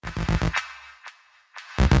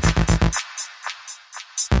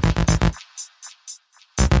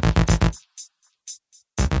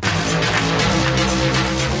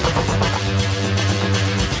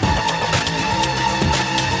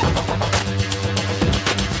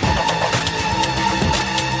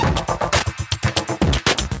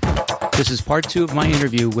This is part 2 of my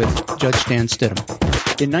interview with Judge Dan Stidham.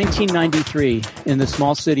 In 1993, in the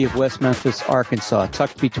small city of West Memphis, Arkansas,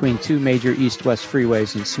 tucked between two major east-west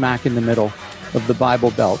freeways and smack in the middle of the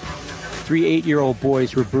Bible Belt, 3 8-year-old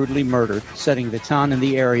boys were brutally murdered, setting the town and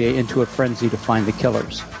the area into a frenzy to find the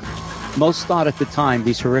killers. Most thought at the time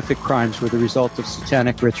these horrific crimes were the result of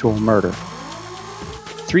satanic ritual murder.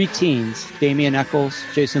 3 teens, Damian Eccles,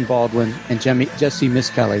 Jason Baldwin, and Jesse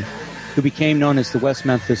Miskelly, who became known as the West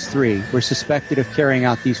Memphis Three, were suspected of carrying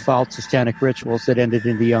out these foul satanic rituals that ended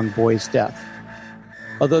in the young boy's death.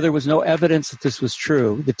 Although there was no evidence that this was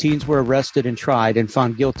true, the teens were arrested and tried and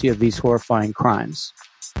found guilty of these horrifying crimes.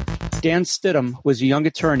 Dan Stidham was a young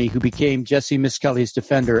attorney who became Jesse Miskelly's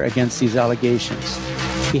defender against these allegations.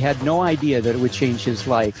 He had no idea that it would change his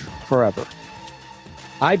life forever.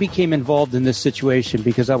 I became involved in this situation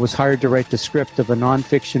because I was hired to write the script of a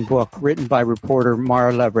nonfiction book written by reporter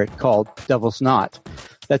Mara Leverett called Devil's Knot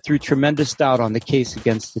that threw tremendous doubt on the case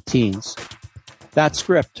against the teens. That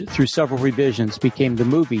script, through several revisions, became the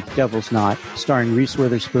movie Devil's Knot, starring Reese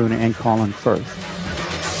Witherspoon and Colin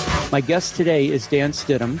Firth. My guest today is Dan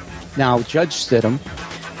Stidham, now Judge Stidham,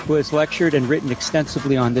 who has lectured and written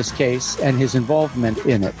extensively on this case and his involvement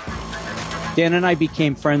in it. Dan and I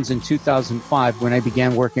became friends in 2005 when I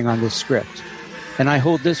began working on this script, and I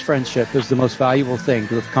hold this friendship as the most valuable thing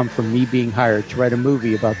to have come from me being hired to write a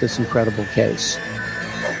movie about this incredible case.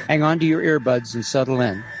 Hang on to your earbuds and settle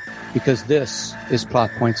in, because this is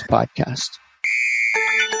Plot Points Podcast.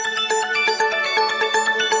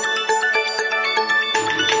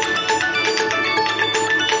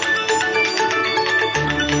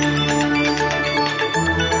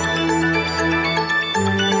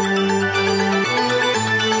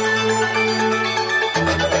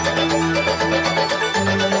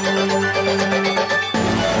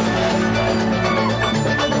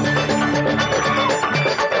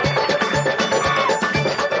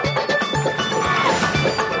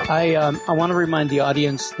 I want to remind the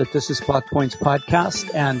audience that this is Plot Points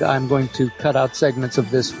Podcast, and I'm going to cut out segments of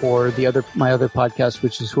this for my other podcast,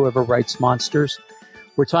 which is Whoever Writes Monsters.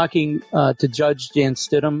 We're talking to Judge Dan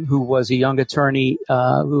Stidham, who was a young attorney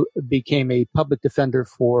who became a public defender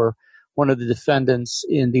for one of the defendants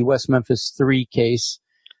in the West Memphis 3 case.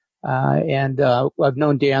 And I've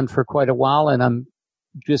known Dan for quite a while, and I'm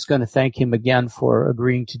just going to thank him again for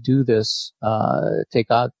agreeing to do this, take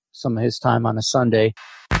out some of his time on a Sunday.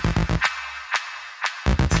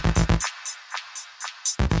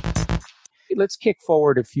 Let's kick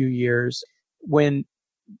forward a few years when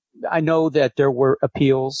I know that there were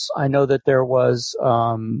appeals. I know that there was,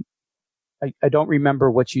 I don't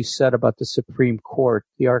remember what you said about the Supreme Court,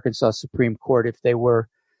 the Arkansas Supreme Court, if they were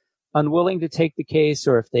unwilling to take the case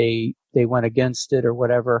or if they went against it or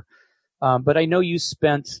whatever. But I know you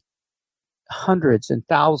spent hundreds and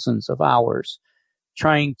thousands of hours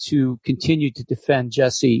trying to continue to defend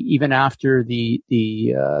Jesse even after the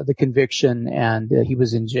conviction and he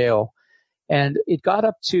was in jail. And it got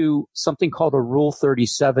up to something called a Rule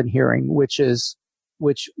 37 hearing, which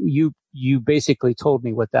you basically told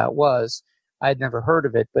me what that was. I had never heard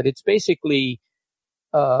of it, but it's basically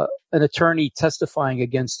an attorney testifying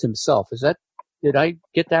against himself. Did I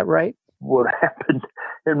get that right? What happened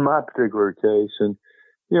in my particular case, and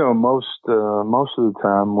most of the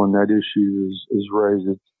time when that issue is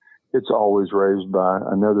raised, it's always raised by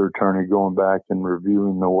another attorney going back and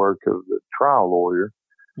reviewing the work of the trial lawyer.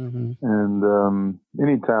 Mm-hmm. And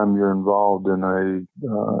anytime you're involved in a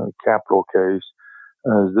capital case,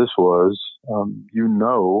 as this was,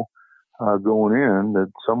 going in that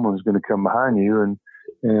someone's going to come behind you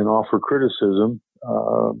and offer criticism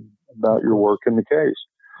about your work in the case.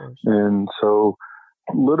 And so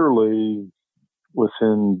literally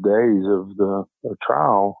within days of the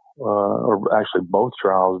trial, or actually both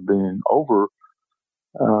trials being over,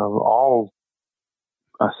 all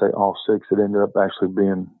 6, it ended up actually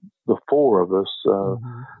being the 4 of us,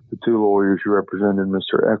 the 2 lawyers you represented,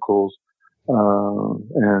 Mr. Eccles,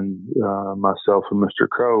 and myself and Mr.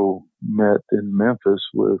 Crow met in Memphis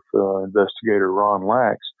with investigator Ron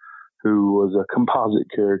Lax, who was a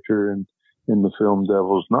composite character in the film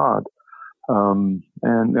Devil's Knot.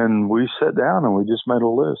 And we sat down and we just made a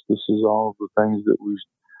list. This is all the things that we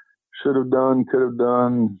should have done, could have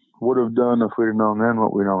done, would have done if we'd have known then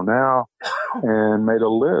what we know now, and made a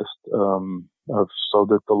list so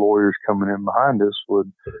that the lawyers coming in behind us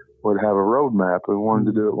would have a roadmap. We wanted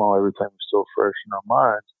to do it while everything was still fresh in our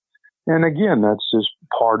minds. And again, that's just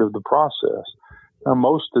part of the process. Now,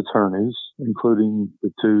 most attorneys, including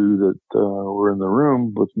the 2 that were in the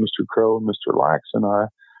room with Mr. Crow, Mr. Lax, and I,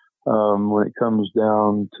 when it comes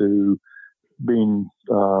down to being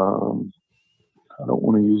I don't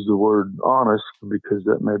want to use the word honest because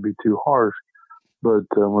that may be too harsh. But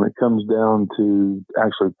when it comes down to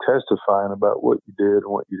actually testifying about what you did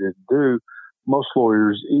and what you didn't do, most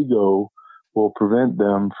lawyers' ego will prevent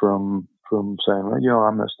them from saying, well,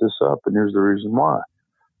 I messed this up and here's the reason why.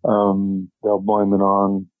 They'll blame it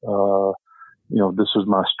on, this was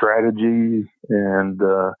my strategy, and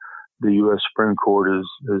the U.S. Supreme Court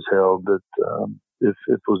has held that if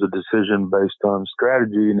it was a decision based on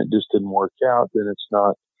strategy and it just didn't work out, then it's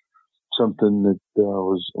not something that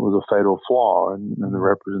was a fatal flaw in the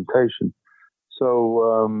representation. So,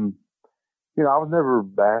 I was never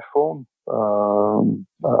bashful.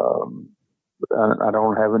 I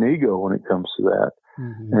don't have an ego when it comes to that.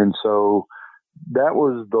 Mm-hmm. And so that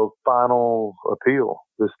was the final appeal.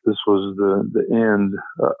 This was the end,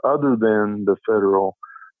 other than the federal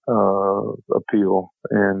appeal,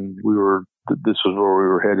 and this was where we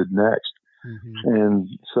were headed next. Mm-hmm. And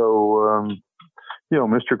so,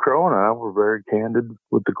 Mr. Crow and I were very candid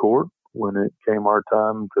with the court when it came our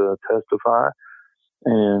time to testify,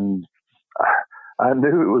 and I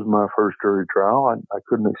knew it was my first jury trial. I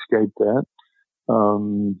couldn't escape that.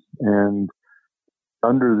 And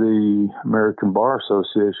under the American Bar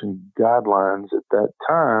Association guidelines at that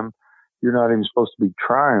time, you're not even supposed to be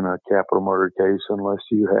trying a capital murder case unless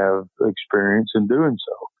you have experience in doing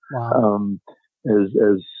so. Wow.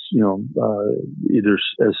 Either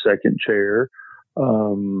as second chair,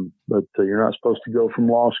 but you're not supposed to go from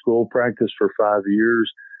law school, practice for 5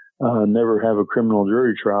 years, never have a criminal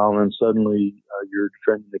jury trial, and suddenly you're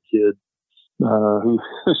defending a kid who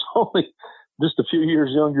is only just a few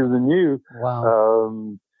years younger than you. Wow.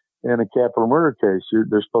 In a capital murder case,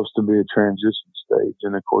 there's supposed to be a transition stage.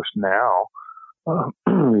 And of course now,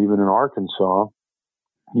 even in Arkansas,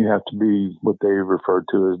 you have to be what they refer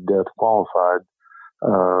to as death qualified,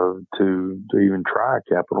 to even try a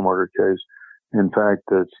capital murder case. In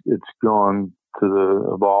fact, it's evolved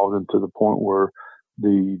into the point where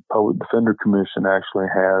the Public Defender Commission actually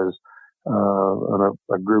has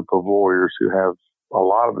a group of lawyers who have a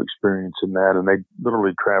lot of experience in that, and they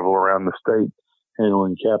literally travel around the state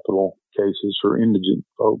handling capital cases for indigent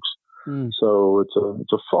folks. So it's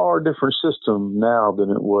a far different system now than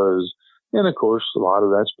it was, and of course a lot of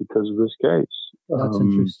that's because of this case. That's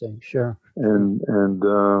interesting, sure. And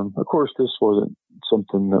of course this wasn't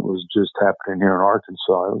something that was just happening here in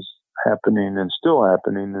Arkansas. It was happening and still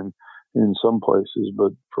happening in some places,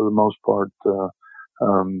 but for the most part,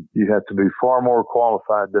 you had to be far more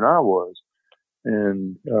qualified than I was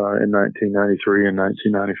in 1993 and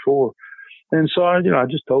 1994. And so I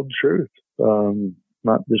just told the truth,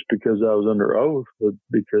 not just because I was under oath, but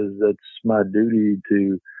because that's my duty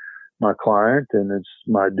to my client, and it's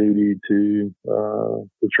my duty to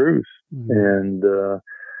the truth and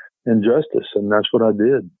justice, and that's what I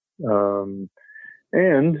did.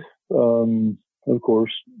 Of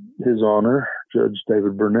course, His Honor Judge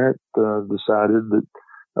David Burnett decided that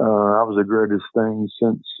I was the greatest thing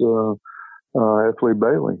since F. Lee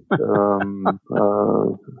Bailey.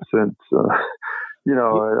 Since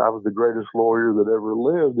I was the greatest lawyer that ever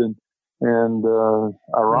lived, and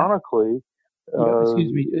ironically.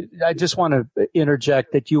 Excuse me. I just want to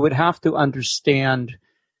interject that you would have to understand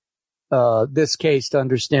this case to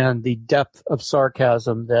understand the depth of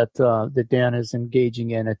sarcasm that Dan is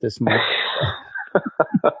engaging in at this moment.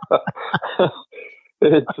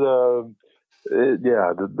 There's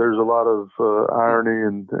a lot of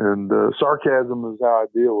irony and sarcasm is how I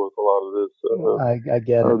deal with a lot of this. I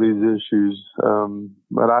get it. These issues.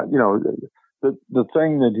 But the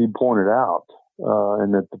thing that he pointed out,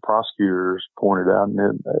 and that the prosecutors pointed out, and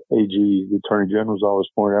then AG, the Attorney General's always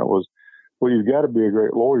pointed out, was, well, you've got to be a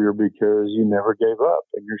great lawyer because you never gave up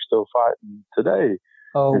and you're still fighting today.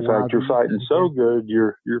 Oh, in fact, you're fighting so good,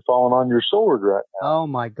 you're falling on your sword right now. Oh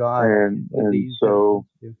my God! And so,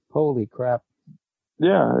 holy crap!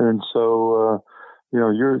 Yeah, and so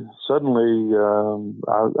you're suddenly.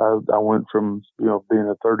 I went from being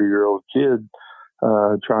a 30-year-old kid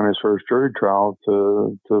trying his first jury trial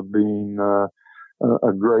to being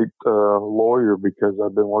a great lawyer because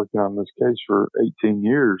I've been working on this case for 18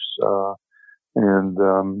 years. And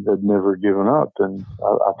had never given up. And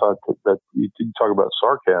I thought that you talk about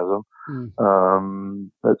sarcasm.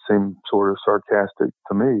 That seemed sort of sarcastic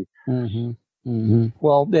to me. Mm-hmm. Mm-hmm.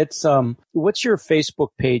 Well, it's what's your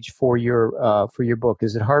Facebook page for your book?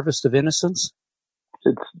 Is it Harvest of Innocence?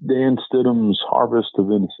 It's Dan Stidham's Harvest of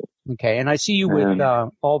Innocence. Okay, and I see you with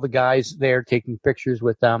all the guys there taking pictures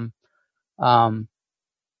with them. I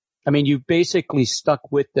mean, you've basically stuck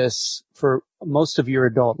with this for most of your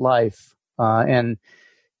adult life. And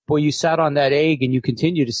boy, you sat on that egg and you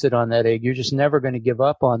continue to sit on that egg. You're just never going to give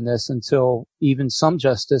up on this until even some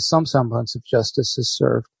semblance of justice is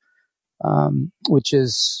served, which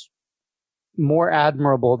is more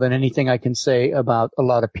admirable than anything I can say about a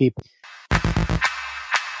lot of people.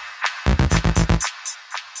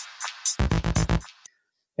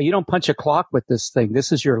 You don't punch a clock with this thing.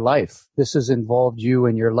 This is your life. This has involved you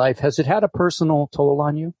in your life. Has it had a personal toll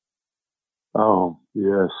on you? Oh,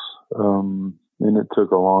 yes. And it took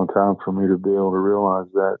a long time for me to be able to realize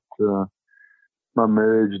that my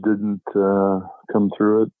marriage didn't come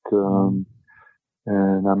through it.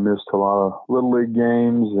 And I missed a lot of Little League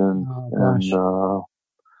games and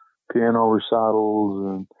piano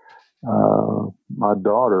recitals. And my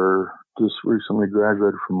daughter just recently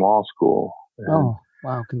graduated from law school. And,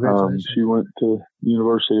 wow. Congratulations. She went to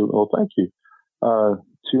thank you.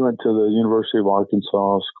 She went to the University of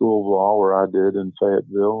Arkansas School of Law, where I did in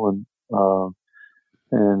Fayetteville.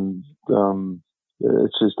 And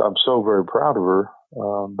it's just, I'm so very proud of her.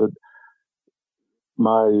 But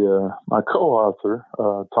my co-author,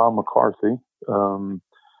 Tom McCarthy, who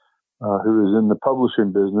is in the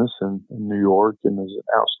publishing business in New York and is an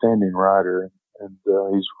outstanding writer, and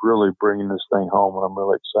he's really bringing this thing home, and I'm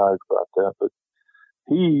really excited about that. But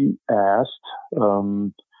he asked,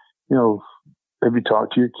 have you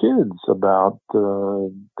talked to your kids about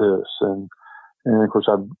this? And of course,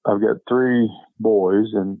 I've got 3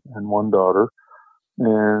 boys and 1 daughter,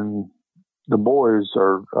 and the boys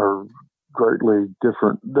are greatly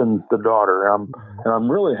different than the daughter. And I'm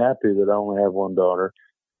really happy that I only have 1 daughter,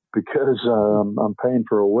 because I'm paying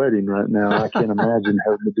for a wedding right now. I can't imagine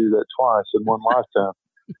having to do that twice in one lifetime.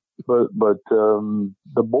 But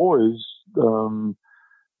the boys,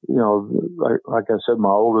 like I said, my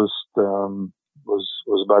oldest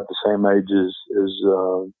was about the same age as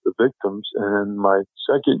the victims, and my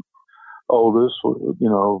second oldest,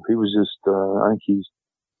 he was just I think he's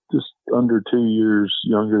just under 2 years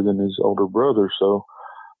younger than his older brother. So,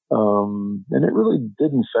 and it really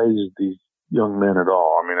didn't faze these young men at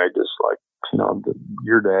all. I mean, they just like,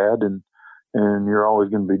 you're dad, and you're always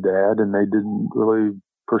going to be dad, and they didn't really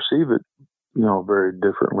perceive it, very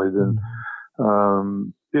differently than,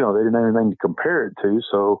 they didn't have anything to compare it to.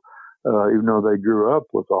 So, even though they grew up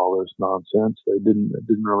with all this nonsense, it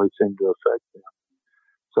didn't really seem to affect them.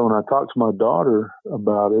 So when I talked to my daughter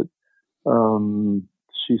about it,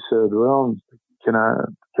 she said, "Well, can I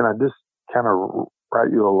just kind of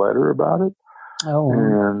write you a letter about it?" Oh.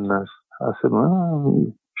 And I said,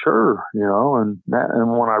 "Well, sure," And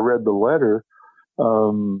when I read the letter,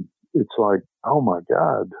 it's like, oh my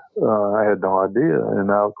God, I had no idea. And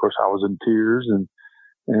now, of course, I was in tears,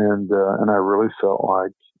 and I really felt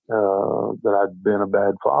like that I'd been a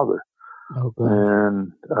bad father. Oh, God.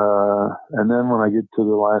 And then when I get to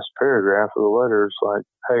the last paragraph of the letter, it's like,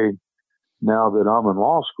 hey, now that I'm in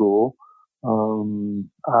law school,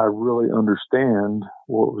 I really understand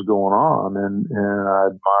what was going on, and I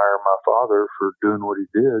admire my father for doing what he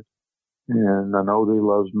did, and I know that he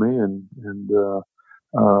loves me,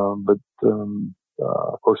 but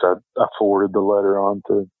of course I forwarded the letter on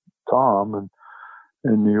to Tom and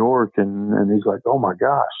in New York, and he's like, "Oh my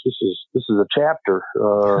gosh, this is a chapter,"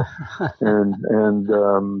 so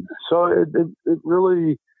it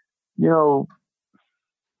really,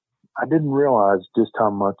 I didn't realize just how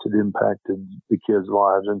much it impacted the kids'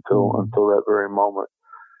 lives until that very moment.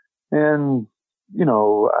 And,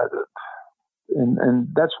 and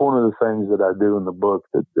that's one of the things that I do in the book,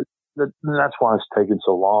 that's why it's taken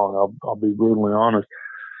so long. I'll be brutally honest.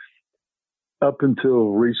 Up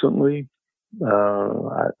until recently,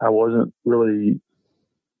 I wasn't really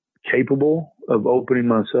capable of opening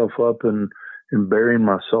myself up and burying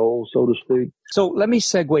my soul, so to speak. So let me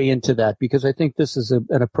segue into that, because I think this is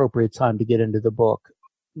an appropriate time to get into the book.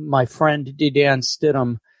 My friend Dan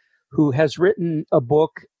Stidham, who has written a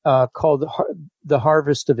book called The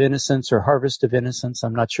Harvest of Innocence, or Harvest of Innocence.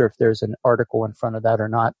 I'm not sure if there's an article in front of that or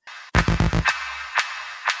not.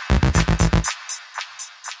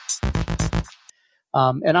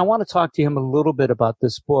 And I want to talk to him a little bit about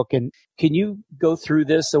this book. And can you go through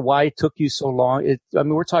this, why it took you so long?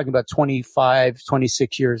 We're talking about 25,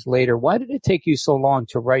 26 years later. Why did it take you so long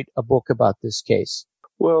to write a book about this case?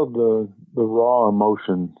 Well, the raw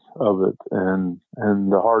emotions of it and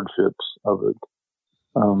the hardships of it.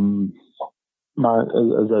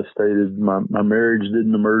 As I stated, my marriage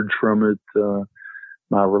didn't emerge from it.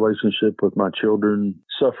 My relationship with my children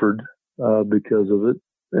suffered because of it.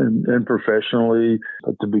 And professionally,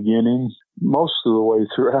 at the beginning, most of the way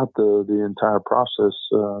throughout the entire process,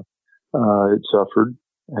 it suffered.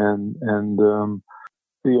 And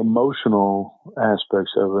the emotional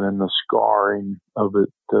aspects of it and the scarring of it,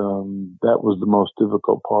 that was the most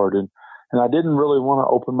difficult part. And I didn't really want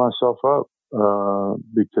to open myself up,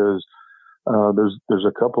 because, there's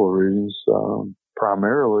a couple of reasons.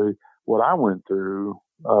 Primarily what I went through,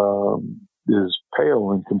 is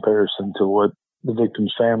pale in comparison to what the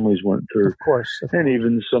victims' families went through. Of course. And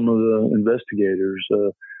even some of the investigators,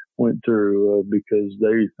 went through, because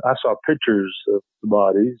I saw pictures of the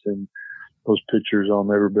bodies, and those pictures I'll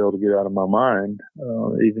never be able to get out of my mind,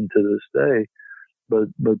 even to this day. But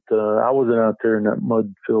I wasn't out there in that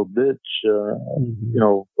mud-filled ditch,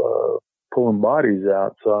 pulling bodies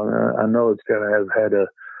out. So I know it's got to have had an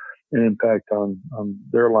impact on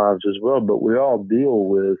their lives as well. But we all deal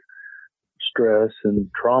with stress and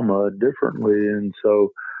trauma differently, and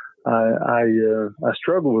so I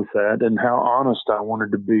struggle with that, and how honest I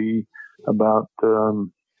wanted to be about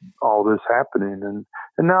all this happening. And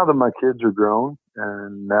now that my kids are grown,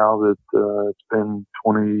 and now that it's been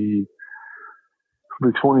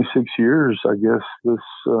 26 years, I guess, this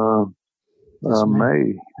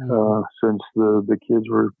May, since the kids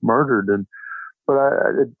were murdered. But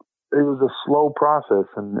it was a slow process,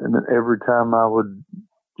 and every time I would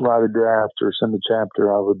write a draft or send a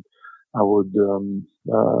chapter, I would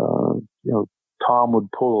Tom would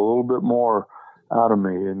pull a little bit more out of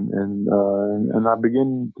me, and I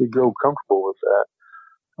begin to grow comfortable with that.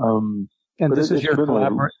 And this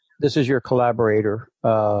is your collaborator.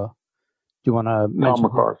 Do you want to mention Tom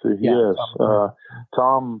McCarthy? Yeah, yes.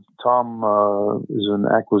 Tom is an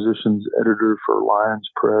acquisitions editor for Lions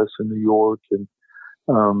Press in New York, and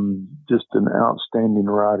just an outstanding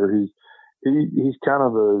writer. He's kind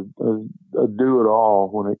of a do-it-all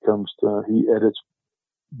when it comes to, he edits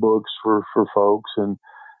books for folks, and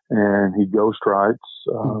he ghostwrites.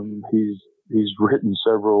 He's written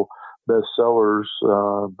several bestsellers,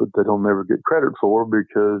 but that he'll never get credit for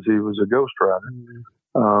because he was a ghostwriter.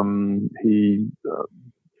 He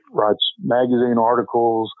writes magazine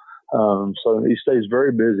articles, so he stays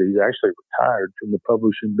very busy. He's actually retired from the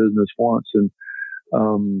publishing business once,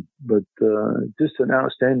 but just an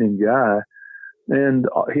outstanding guy. And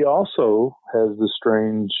he also has the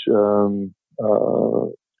strange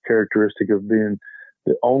characteristic of being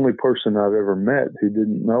the only person I've ever met who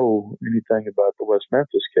didn't know anything about the West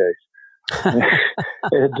Memphis case.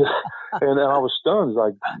 and I was stunned.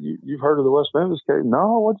 Like, you've heard of the West Memphis case?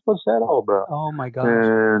 No, what's that all about? Oh my gosh!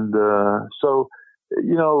 And so,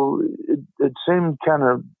 it seemed kind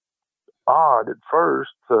of odd at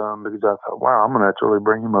first, because I thought, wow, I'm going to have to really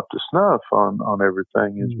bring him up to snuff on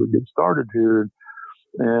everything as we get started here.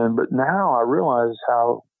 But now I realize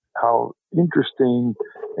how interesting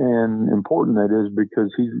and important that is,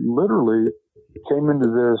 because he literally came into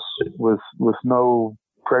this with no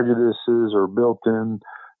prejudices or built-in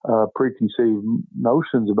preconceived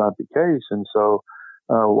notions about the case. And so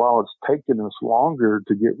while it's taken us longer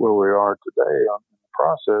to get where we are today on the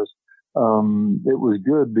process, it was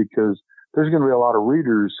good, because there's going to be a lot of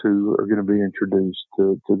readers who are going to be introduced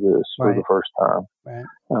to this for the first time,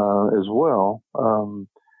 as well.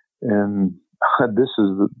 And this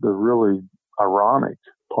is the really ironic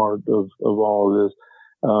part of all of this.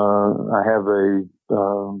 I have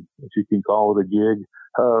if you can call it a gig,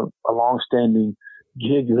 a long-standing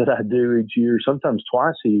gig that I do each year, sometimes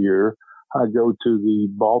twice a year. I go to the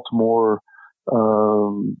Baltimore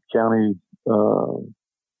County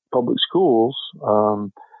Public Schools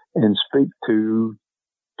and speak to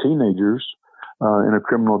teenagers in a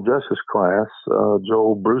criminal justice class.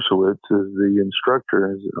 Joel Brusewitz is the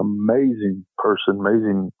instructor. He's an amazing person,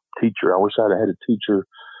 amazing teacher. I wish I'd had a teacher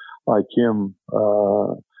like him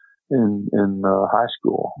in high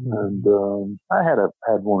school. And I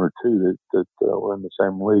had one or two that were in the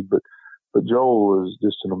same league, but Joel is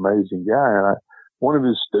just an amazing guy. And one of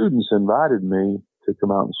his students invited me to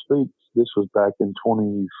come out and speak. This was back in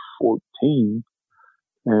 2014.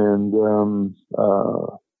 And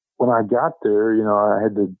when I got there, I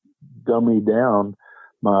had to dummy down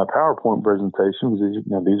my PowerPoint presentation, because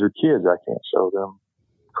these are kids. I can't show them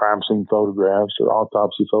crime scene photographs or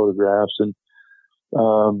autopsy photographs. And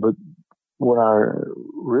but what I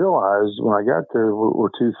realized when I got there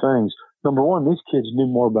were two things. Number one, these kids knew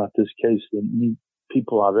more about this case than any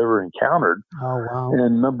people I've ever encountered. Oh, wow.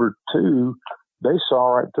 And number two, they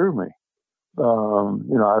saw right through me.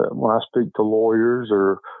 When I speak to lawyers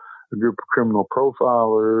or a group of criminal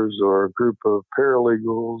profilers or a group of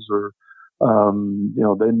paralegals, or,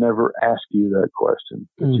 they never ask you that question.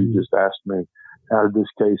 But you just asked me, how did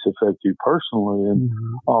this case affect you personally? And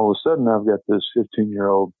all of a sudden I've got this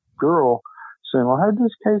 15-year-old girl saying, well, how did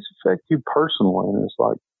this case affect you personally? And it's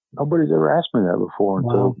like, nobody's ever asked me that before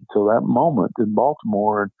until that moment in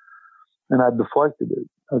Baltimore. And I deflected it.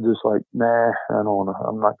 I was just like, nah, I don't want to,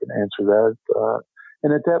 I'm not going to answer that.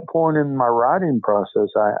 And at that point in my writing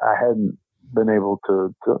process, I hadn't been able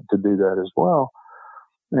to do that as well.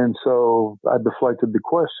 And so I deflected the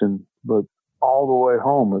question, but all the way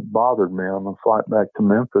home, it bothered me on the flight back to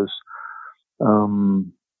Memphis.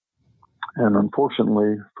 And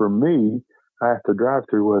unfortunately for me, I have to drive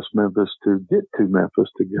through West Memphis to get to Memphis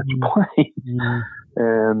to get the plane. Mm-hmm.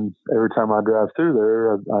 And every time I drive through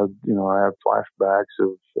there, I have flashbacks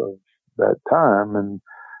of that time, and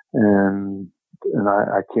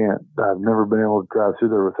I can't. I've never been able to drive through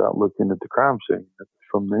there without looking at the crime scene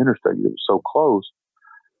from the interstate. It was so close.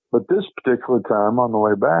 But this particular time on the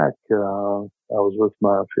way back, I was with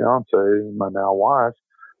my fiance, my now wife,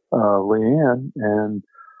 Leanne, and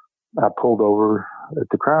I pulled over at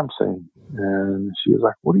the crime scene, and she was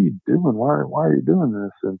like, "What are you doing? Why are you doing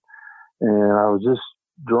this?" And I was just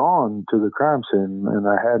drawn to the crime scene, and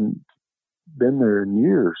I hadn't been there in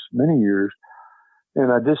years, many years,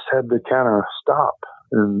 and I just had to kind of stop.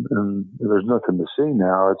 And there's nothing to see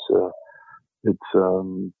now. It's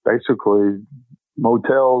basically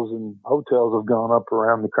motels and hotels have gone up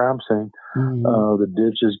around the crime scene. Mm-hmm. The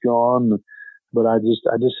ditch is gone, but I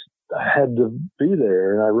had to be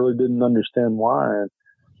there, and I really didn't understand why.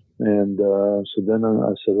 And so then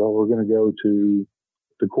I said, well, we're going to go to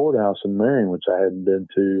the courthouse in Marion, which I hadn't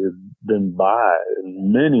been by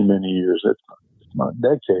in many, many years. It's not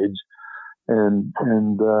decades. And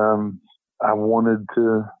I wanted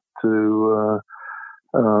to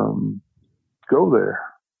go there.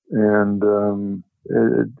 And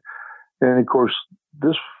of course,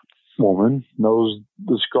 this woman knows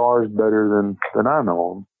the scars better than I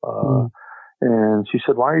know them. And she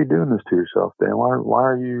said, "Why are you doing this to yourself, Dan? Why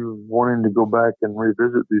are you wanting to go back and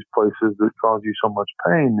revisit these places that cause you so much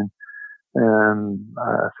pain?" And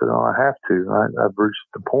I said, "Oh, I have to. I've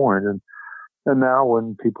reached the point." And now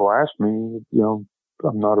when people ask me,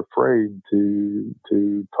 I'm not afraid to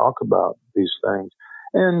talk about these things.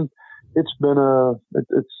 And it's been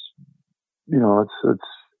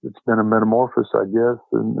it's been a metamorphosis, I guess,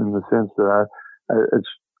 in the sense that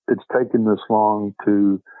it's taken this long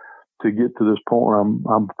to get to this point where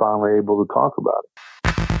I'm finally able to talk about it.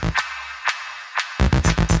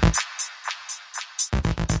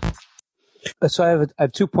 So I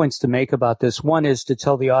have 2 points to make about this. One is to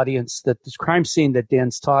tell the audience that this crime scene that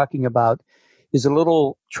Dan's talking about is a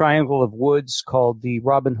little triangle of woods called the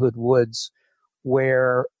Robin Hood Woods,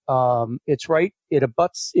 where it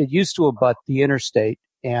used to abut the interstate,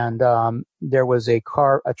 and there was a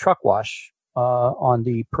truck wash on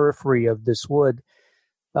the periphery of this wood.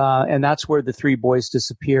 And that's where the 3 boys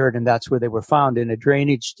disappeared, and that's where they were found in a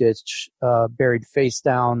drainage ditch, buried face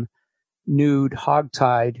down, nude,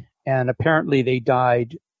 hogtied, and apparently they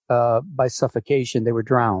died by suffocation. They were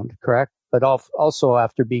drowned, correct? But also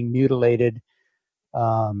after being mutilated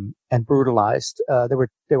and brutalized. They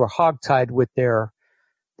were hogtied with their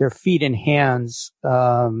feet and hands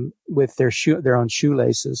with their own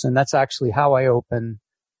shoelaces, and that's actually how I open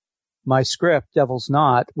my script, Devil's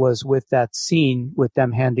Knot, was with that scene with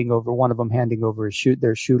them one of them handing over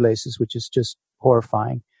their shoelaces, which is just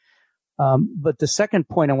horrifying. But the second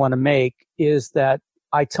point I want to make is that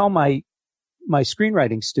I tell my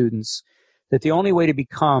screenwriting students that the only way to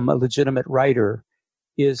become a legitimate writer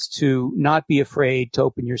is to not be afraid to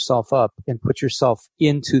open yourself up and put yourself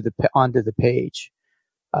onto the page.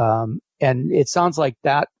 And it sounds like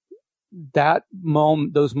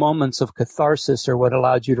those moments of catharsis are what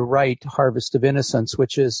allowed you to write Harvest of Innocence,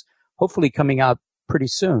 which is hopefully coming out pretty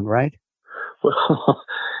soon, right? Well,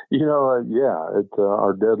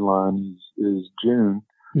 our deadline is June.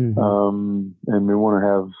 Mm-hmm. And we want to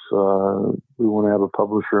have a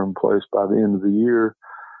publisher in place by the end of the year.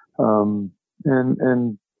 And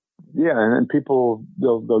people,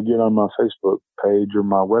 they'll get on my Facebook page or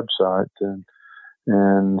my website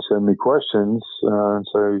and send me questions, and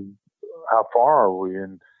say, how far are we?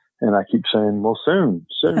 And I keep saying, well, soon.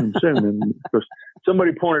 And of course,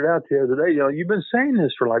 somebody pointed out the other day, you've been saying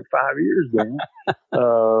this for like 5 years, Dan.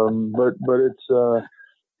 But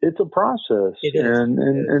it's a process. It is.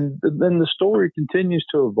 And then the story continues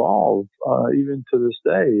to evolve, even to this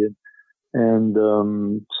day. And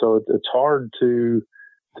so it's hard to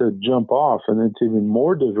jump off, and it's even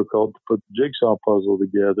more difficult to put the jigsaw puzzle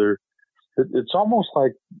together. It's almost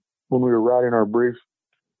like when we were writing our brief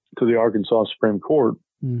to the Arkansas Supreme Court,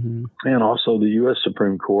 mm-hmm. and also the U.S.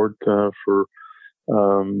 Supreme Court for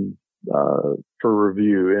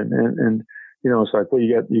review, and it's like, well,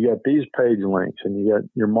 you got these page links, and you got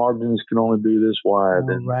your margins can only be this wide,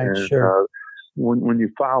 sure. when you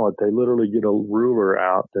file it, they literally get a ruler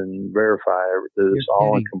out and verify that it's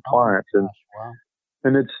all in compliance. Oh, gosh, wow.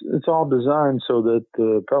 And it's all designed so that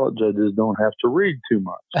the appellate judges don't have to read too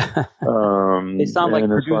much. They sound like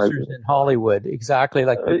producers in Hollywood, exactly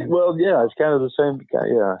like. Well, yeah, it's kind of the same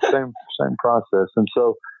process. And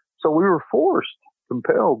so we were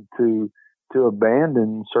compelled to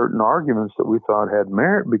abandon certain arguments that we thought had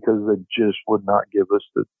merit because they just would not give us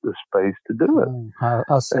the space to do it.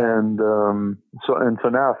 And so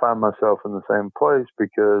now I find myself in the same place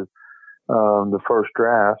because the first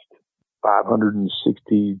draft,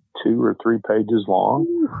 562 or 3 pages long,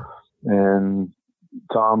 and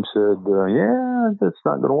Tom said, that's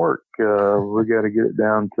not going to work. We got to get it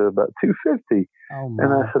down to about 250.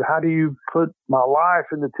 And I said, how do you put my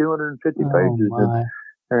life into 250 pages?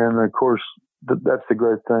 And of course, that's the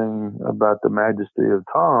great thing about the majesty of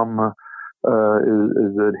Tom,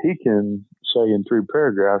 is that he can say in 3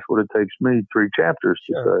 paragraphs what it takes me 3 chapters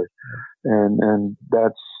to say. And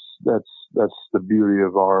that's the beauty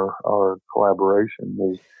of our collaboration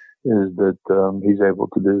is that he's able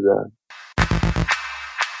to do that.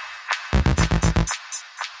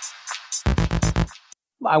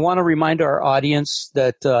 I want to remind our audience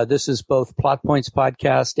that this is both Plot Points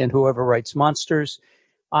Podcast and Whoever Writes Monsters.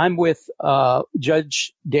 I'm with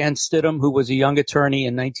Judge Dan Stidham, who was a young attorney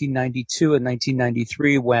in 1992 and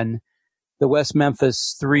 1993 when the West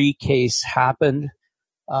Memphis 3 case happened.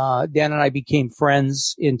 Dan and I became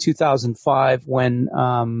friends in 2005 when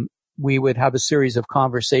we would have a series of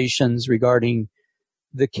conversations regarding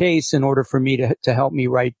the case in order for me to help me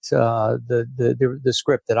write the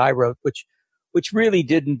script that I wrote, which really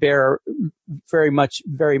didn't bear very much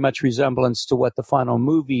resemblance to what the final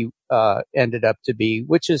movie ended up to be,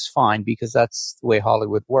 which is fine because that's the way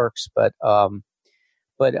Hollywood works. But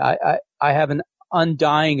I have an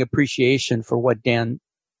undying appreciation for what Dan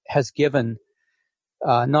has given,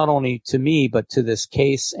 not only to me, but to this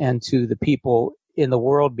case and to the people in the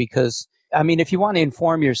world. Because, I mean, if you want to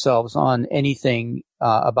inform yourselves on anything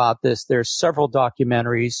about this, there's several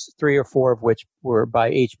documentaries, 3 or 4 of which were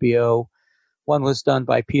by HBO. One was done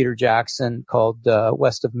by Peter Jackson called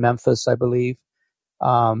West of Memphis, I believe.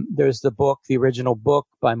 There's the original book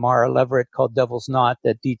by Mara Leverett called Devil's Knot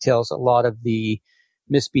that details a lot of the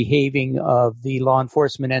misbehaving of the law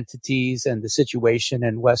enforcement entities and the situation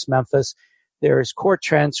in West Memphis. There's court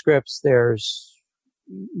transcripts. There's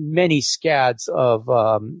many scads of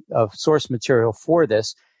source material for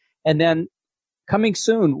this. And then coming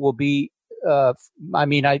soon will be, I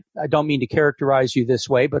don't mean to characterize you this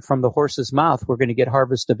way, but from the horse's mouth, we're going to get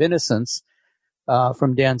Harvest of Innocence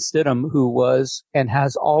from Dan Stidham, who was and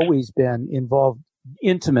has always been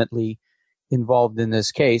intimately involved in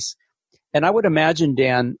this case. And I would imagine,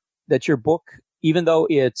 Dan, that your book, even though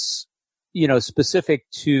it's, specific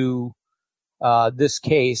to this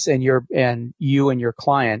case and you and your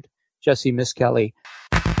client, Jesse Miskelly,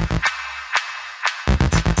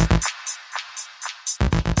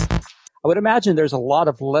 I would imagine there's a lot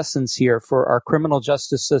of lessons here for our criminal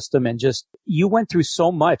justice system, and just you went through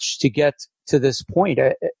so much to get to this point.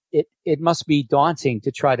 It must be daunting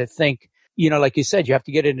to try to think, like you said, you have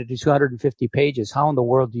to get it into 250 pages. How in the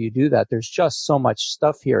world do you do that? There's just so much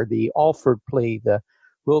stuff here. The Alford plea, the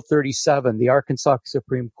Rule 37, the Arkansas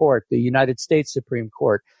Supreme Court, the United States Supreme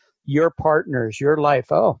Court, your partners, your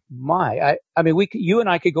life. Oh my. I mean, you and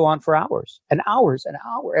I could go on for hours and hours and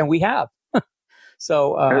hours, and we have.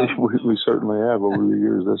 So we certainly have over the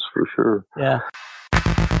years, that's for sure. Yeah.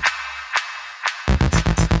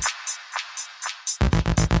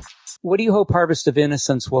 What do you hope Harvest of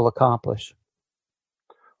Innocence will accomplish?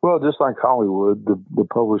 Well, just like Hollywood, the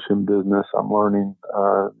publishing business, I'm learning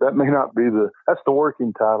that may not be that's the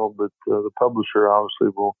working title, but the publisher obviously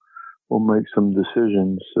will make some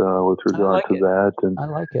decisions with regard to that. And I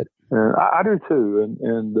like it. And I do too.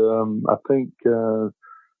 And I think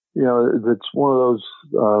it's one of those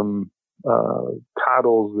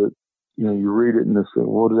titles that you read it and it's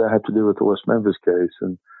what does that have to do with the West Memphis case?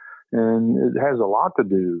 And it has a lot to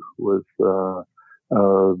do with the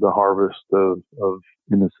harvest of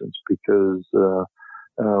innocence, because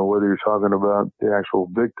whether you're talking about the actual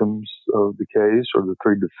victims of the case or the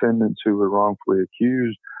 3 defendants who were wrongfully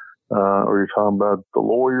accused, or you're talking about the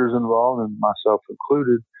lawyers involved, and myself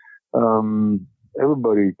included,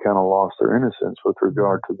 everybody kind of lost their innocence with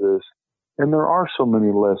regard to this. And there are so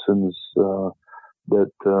many lessons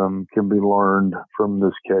that can be learned from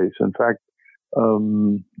this case. In fact,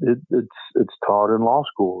 it's taught in law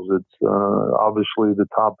schools. It's obviously the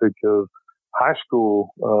topic of high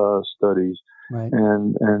school studies. Right.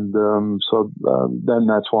 And so then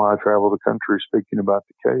that's why I travel the country speaking about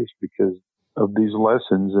the case, because of these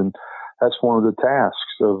lessons. And that's one of the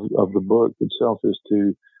tasks of the book itself, is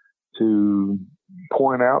to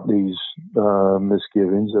point out these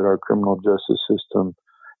misgivings that our criminal justice system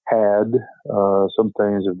had. Some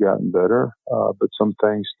things have gotten better, but some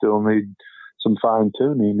things still need some fine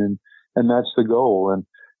tuning, and that's the goal.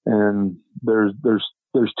 And there's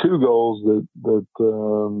two goals that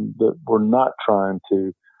we're not trying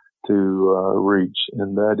to reach,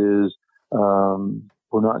 and that is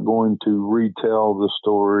we're not going to retell the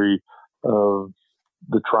story of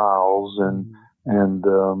the trials and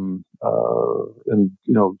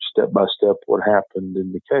step by step what happened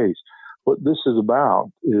in the case. What this is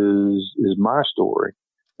about is my story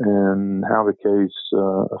and how the case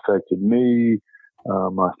affected me,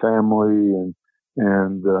 my family,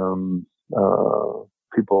 and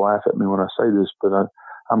people laugh at me when I say this, but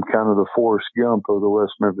I'm kind of the Forrest Gump of the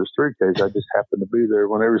West Memphis 3 case. I just happened to be there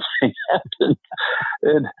when everything happened.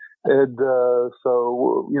 And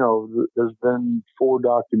so, there's been 4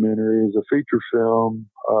 documentaries, a feature film,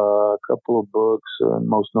 a couple of books,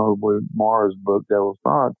 most notably Mara's book, Devil's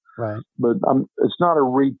Knot. Right. But it's not a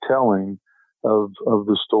retelling of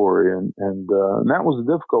the story. And that was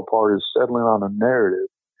the difficult part, is settling on a narrative.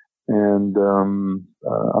 And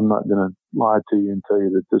I'm not going to lie to you and tell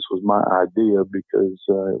you that this was my idea, because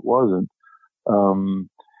it wasn't.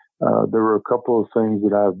 There were a couple of things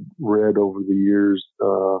that I've read over the years,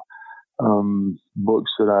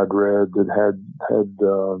 books that I'd read that had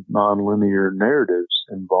nonlinear narratives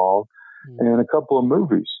involved, and a couple of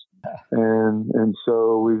movies. And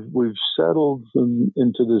so we've settled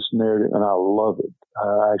into this narrative, and I love it.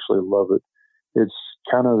 I actually love it. It's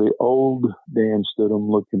kind of the old Dan Stidham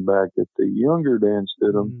looking back at the younger Dan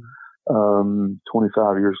Stidham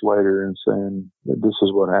 25 years later and saying that this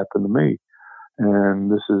is what happened to me, and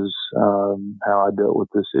this is how I dealt with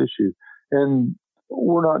this issue. And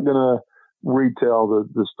we're not going to retell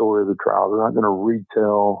the story of the trial. We're not going to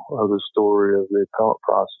retell the story of the appellate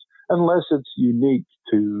process unless it's unique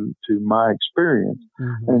to my experience.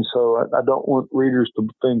 Mm-hmm. And so I don't want readers to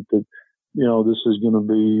think that, this is going to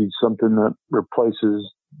be something that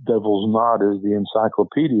replaces Devil's Knot as the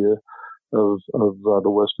encyclopedia of the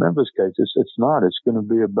West Memphis case. It's not. It's going to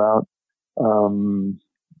be about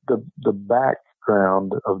the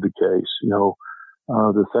background of the case.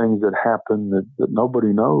 The things that happened that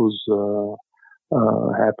nobody knows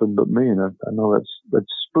happened but me. And I know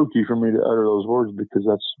that's spooky for me to utter those words, because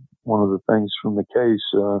that's one of the things from the case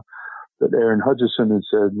that Aaron Hutchison had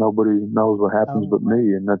said, nobody knows what happens but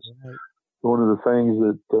me. And that's one of the things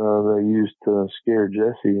that they used to scare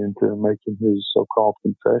Jesse into making his so-called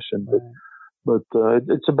confession. But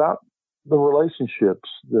it's about the relationships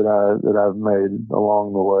that I've made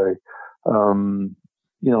along the way. I'm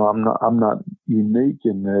not unique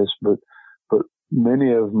in this, but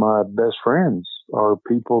many of my best friends are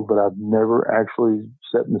people that I've never actually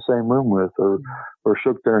sat in the same room with or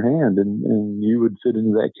shook their hand, and you would fit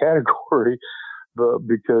into that category, but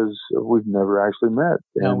because we've never actually met.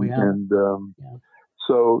 No, we haven't. And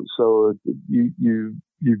so you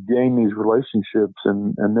gain these relationships,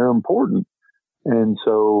 and they're important. And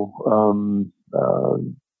so and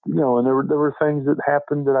there were things that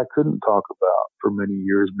happened that I couldn't talk about for many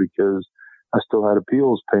years because I still had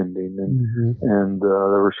appeals pending, and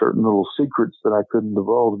there were certain little secrets that I couldn't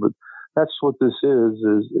divulge. But that's what this is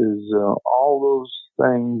all those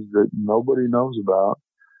things that nobody knows about,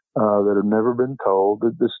 that have never been told.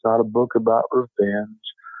 This is not a book about revenge.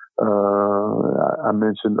 I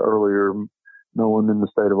mentioned earlier, no one in the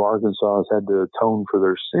state of Arkansas has had to atone for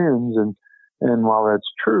their sins, and while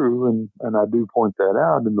that's true, and I do point that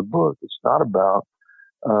out in the book, it's not about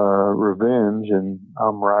revenge and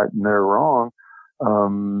I'm right and they're wrong.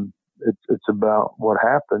 It's about what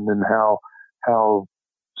happened and how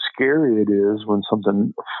scary it is when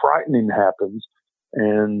something frightening happens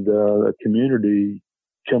and a community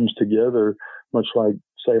comes together, much like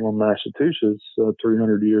Salem, Massachusetts,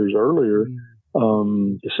 300 years earlier.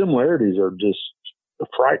 The similarities are just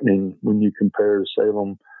frightening when you compare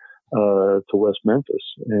Salem to West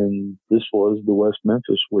Memphis, and this was the West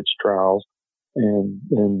Memphis witch trials,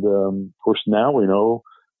 and of course now we know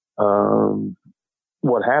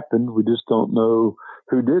what happened. We just don't know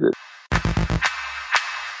who did it.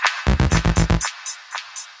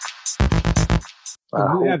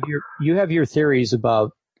 You have your theories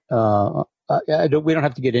about. We don't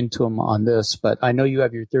have to get into them on this, but I know you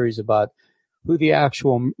have your theories about who the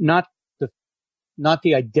actual not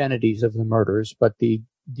the identities of the murderers, but the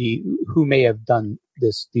who may have done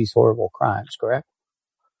these horrible crimes. Correct?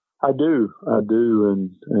 I do,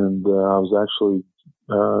 and I was actually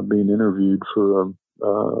being interviewed for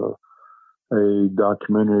a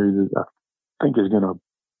documentary that I think is going to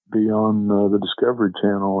be on the Discovery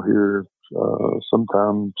Channel here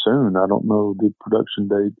sometime soon. I don't know the production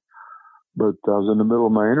date, but I was in the middle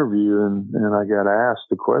of my interview and I got asked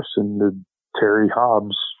the question, do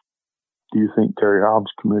you think Terry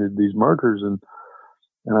Hobbs committed these murders? And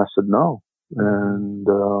I said no. And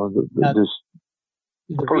the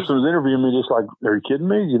person who was interviewing me just like, are you kidding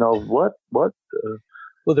me? You know, what? Well,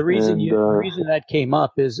 the reason that came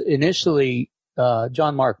up is initially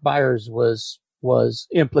John Mark Byers was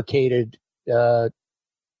implicated in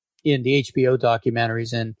the HBO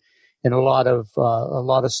documentaries and a lot of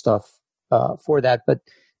stuff for that. But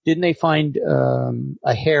didn't they find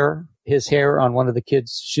his hair on one of the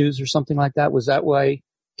kids' shoes or something like that? Was that why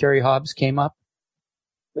Terry Hobbs came up?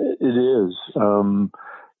 It is.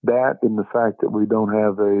 That and the fact that we don't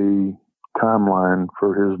have a timeline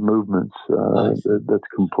for his movements that's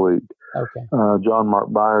complete. Okay. John Mark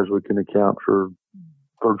Byers, we can account for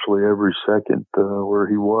virtually every second where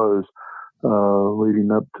he was leading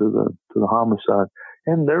up to the homicide,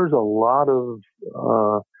 and there's a lot of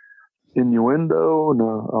innuendo and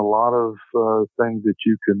a lot of things that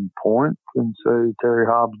you can point and say Terry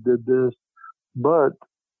Hobbs did this, but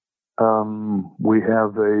we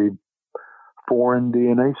have a foreign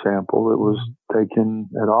DNA sample that was taken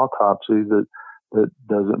at autopsy that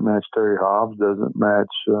doesn't match Terry Hobbs, doesn't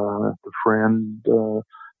match the friend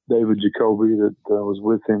David Jacoby that was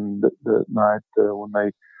with him that night when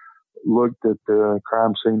they looked at the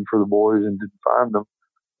crime scene for the boys and didn't find them.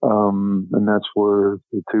 And that's where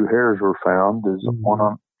the two hairs were found. Is one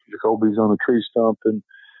on Jacoby's on a tree stump and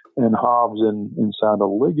Hobbs inside a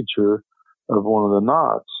ligature of one of the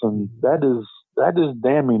knots, and that is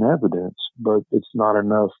damning evidence, but it's not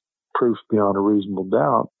enough proof beyond a reasonable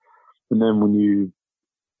doubt. And then when you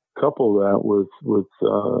couple that with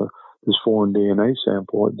this foreign DNA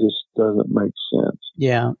sample, it just doesn't make sense.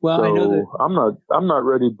 Yeah, well, so I know that I'm not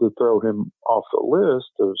ready to throw him off the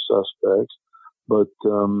list of suspects, but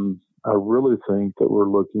I really think that we're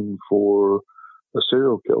looking for a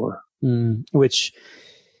serial killer. Which,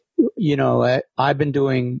 you know, I've been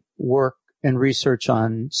doing work and research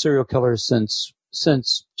on serial killers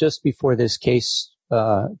since just before this case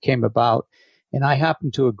came about, and I happen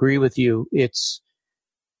to agree with you. It's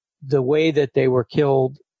the way that they were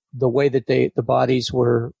killed, the way that the bodies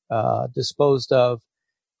were disposed of,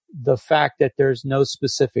 the fact that there's no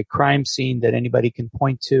specific crime scene that anybody can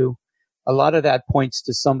point to. A lot of that points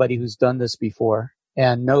to somebody who's done this before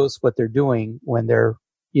and knows what they're doing when they're,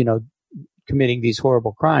 you know, committing these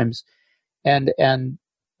horrible crimes, and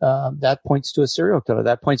that points to a serial killer.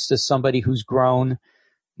 That points to somebody who's grown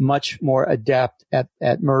much more adept at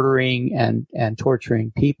murdering and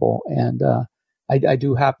torturing people. And I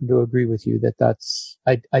do happen to agree with you that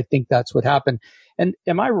I think that's what happened. And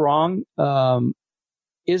am I wrong?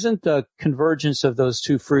 Isn't the convergence of those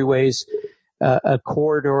two freeways a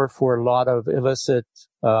corridor for a lot of illicit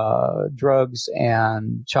drugs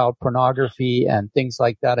and child pornography and things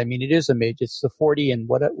like that? I mean, it is it's the 40 and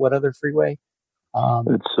what other freeway?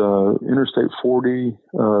 It's Interstate 40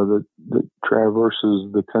 that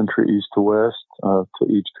traverses the country east to west to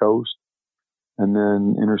each coast, and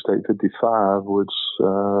then Interstate 55, which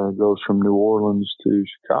goes from New Orleans to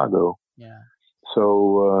Chicago. Yeah.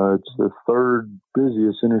 So it's the third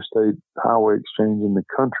busiest interstate highway exchange in the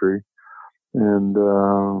country, and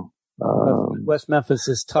West Memphis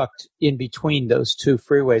is tucked in between those two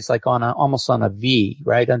freeways, like almost on a V,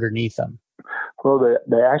 right underneath them. Well,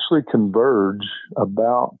 they actually converge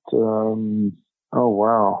about. I'm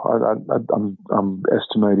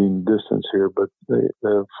estimating distance here, but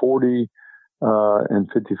the 40 and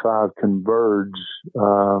 55 converge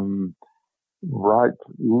right,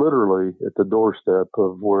 literally at the doorstep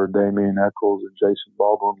of where Damien Echols and Jason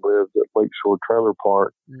Baldwin lived at Lakeshore Trailer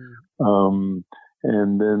Park. And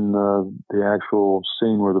then the actual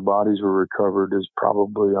scene where the bodies were recovered is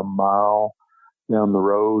probably a mile down the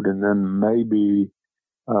road, and then maybe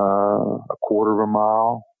a quarter of a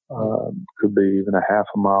mile, could be even a half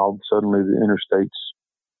a mile. Suddenly the interstates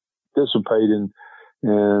dissipate,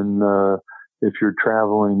 and if you're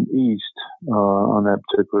traveling east on that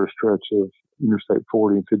particular stretch of Interstate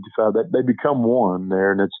 40 and 55, they become one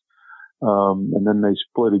there, and it's and then they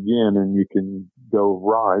split again, and you can go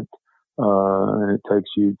right, and it takes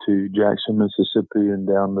you to Jackson, Mississippi, and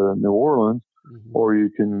down to New Orleans. Or you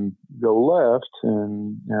can go left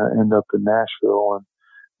and end up in Nashville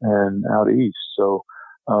and out east. So,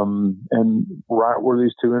 and right where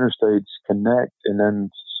these two interstates connect and then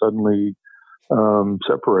suddenly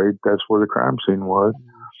separate, that's where the crime scene was.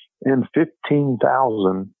 And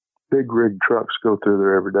 15,000 big rig trucks go through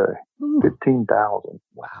there every day. 15,000.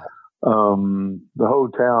 Wow. The whole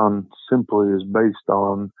town simply is based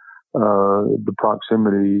on the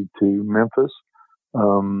proximity to Memphis,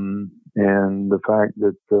 and the fact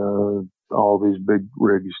that all these big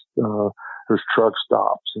rigs, there's truck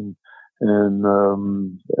stops and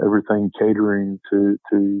everything catering to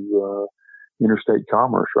interstate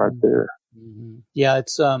commerce right there. Mm-hmm. Yeah,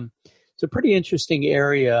 it's a pretty interesting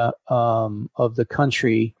area of the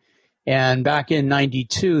country. And back in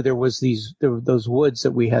 '92, there was those woods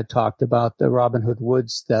that we had talked about, the Robin Hood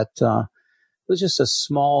Woods, that was just a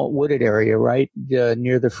small wooded area, right,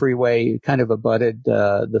 near the freeway, kind of abutted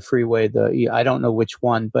the freeway. I don't know which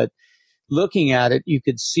one, but looking at it, you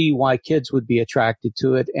could see why kids would be attracted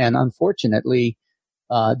to it. And unfortunately,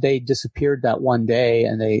 they disappeared that one day,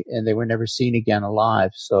 and they were never seen again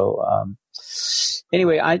alive. So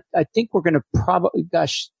anyway, I think we're going to probably,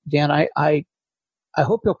 gosh, Dan, I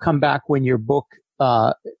hope you'll come back when your book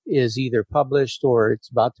is either published or it's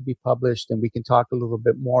about to be published, and we can talk a little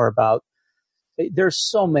bit more about. There's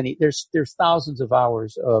so many. There's thousands of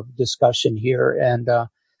hours of discussion here, and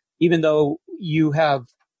even though you have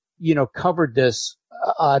covered this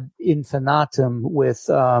ad infinitum with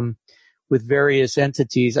various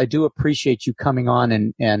entities, I do appreciate you coming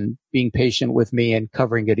on and being patient with me and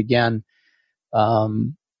covering it again.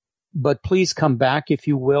 But please come back if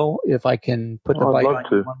you will, if I can put the bite on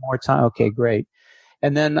you one more time. Okay, great.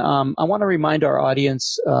 And then I want to remind our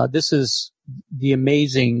audience, this is the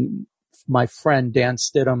amazing, my friend Dan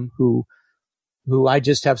Stidham, who I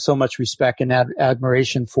just have so much respect and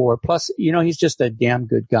admiration for. Plus, he's just a damn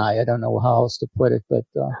good guy. I don't know how else to put it, but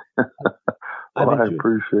I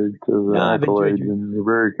appreciate the accolades, and you're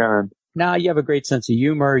very kind. Now, you have a great sense of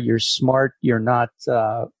humor. You're smart. You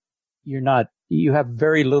have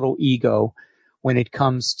very little ego when it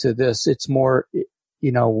comes to this. It's more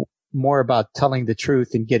about telling the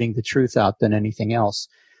truth and getting the truth out than anything else.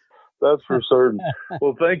 That's for certain.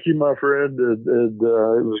 Well, thank you, my friend. It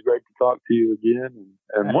was great to talk to you again.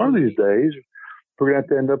 And one of these days, we're going to have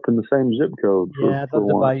to end up in the same zip code. I'd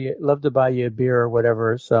love to buy you a beer or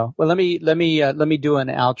whatever. So, well, let me do an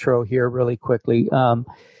outro here really quickly.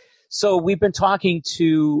 So we've been talking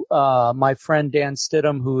to my friend Dan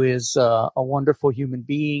Stidham, who is a wonderful human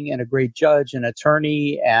being and a great judge and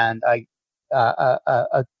attorney, and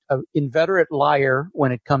a inveterate liar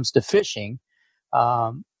when it comes to fishing,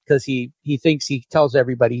 because he thinks he tells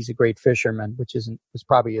everybody he's a great fisherman, which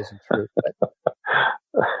probably isn't true.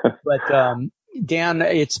 But Dan,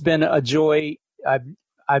 it's been a joy.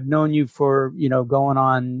 I've known you for going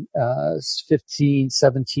on 15,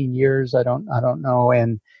 17 years. I don't know,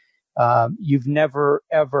 and you've never,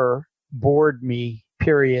 ever bored me,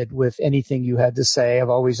 period, with anything you had to say. I've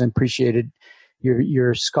always appreciated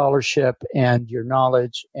your scholarship and your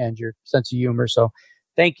knowledge and your sense of humor. So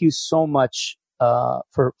thank you so much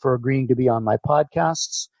for agreeing to be on my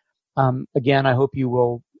podcasts. Again, I hope you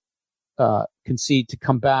will concede to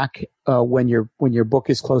come back when your book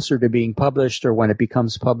is closer to being published or when it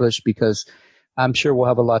becomes published, because I'm sure we'll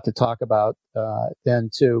have a lot to talk about then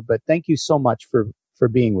too. But thank you so much for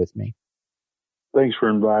being with me. Thanks for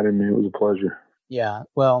inviting me. It was a pleasure. Yeah,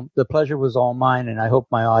 well, the pleasure was all mine, and I hope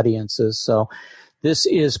my audience is. So this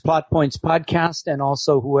is Plot Points Podcast, and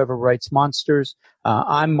also Whoever Writes Monsters.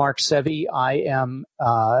 I'm Mark Sevi. I am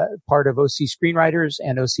part of OC Screenwriters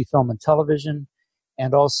and OC Film and Television,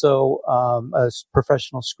 and also a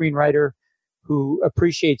professional screenwriter who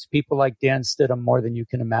appreciates people like Dan Stidham more than you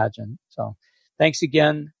can imagine. So thanks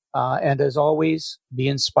again, and as always, be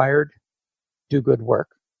inspired. Do good work.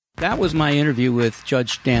 That was my interview with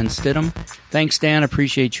Judge Dan Stidham. Thanks, Dan.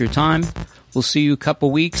 Appreciate your time. We'll see you a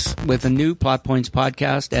couple weeks with a new Plot Points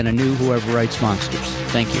podcast and a new Whoever Writes Monsters.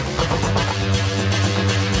 Thank you.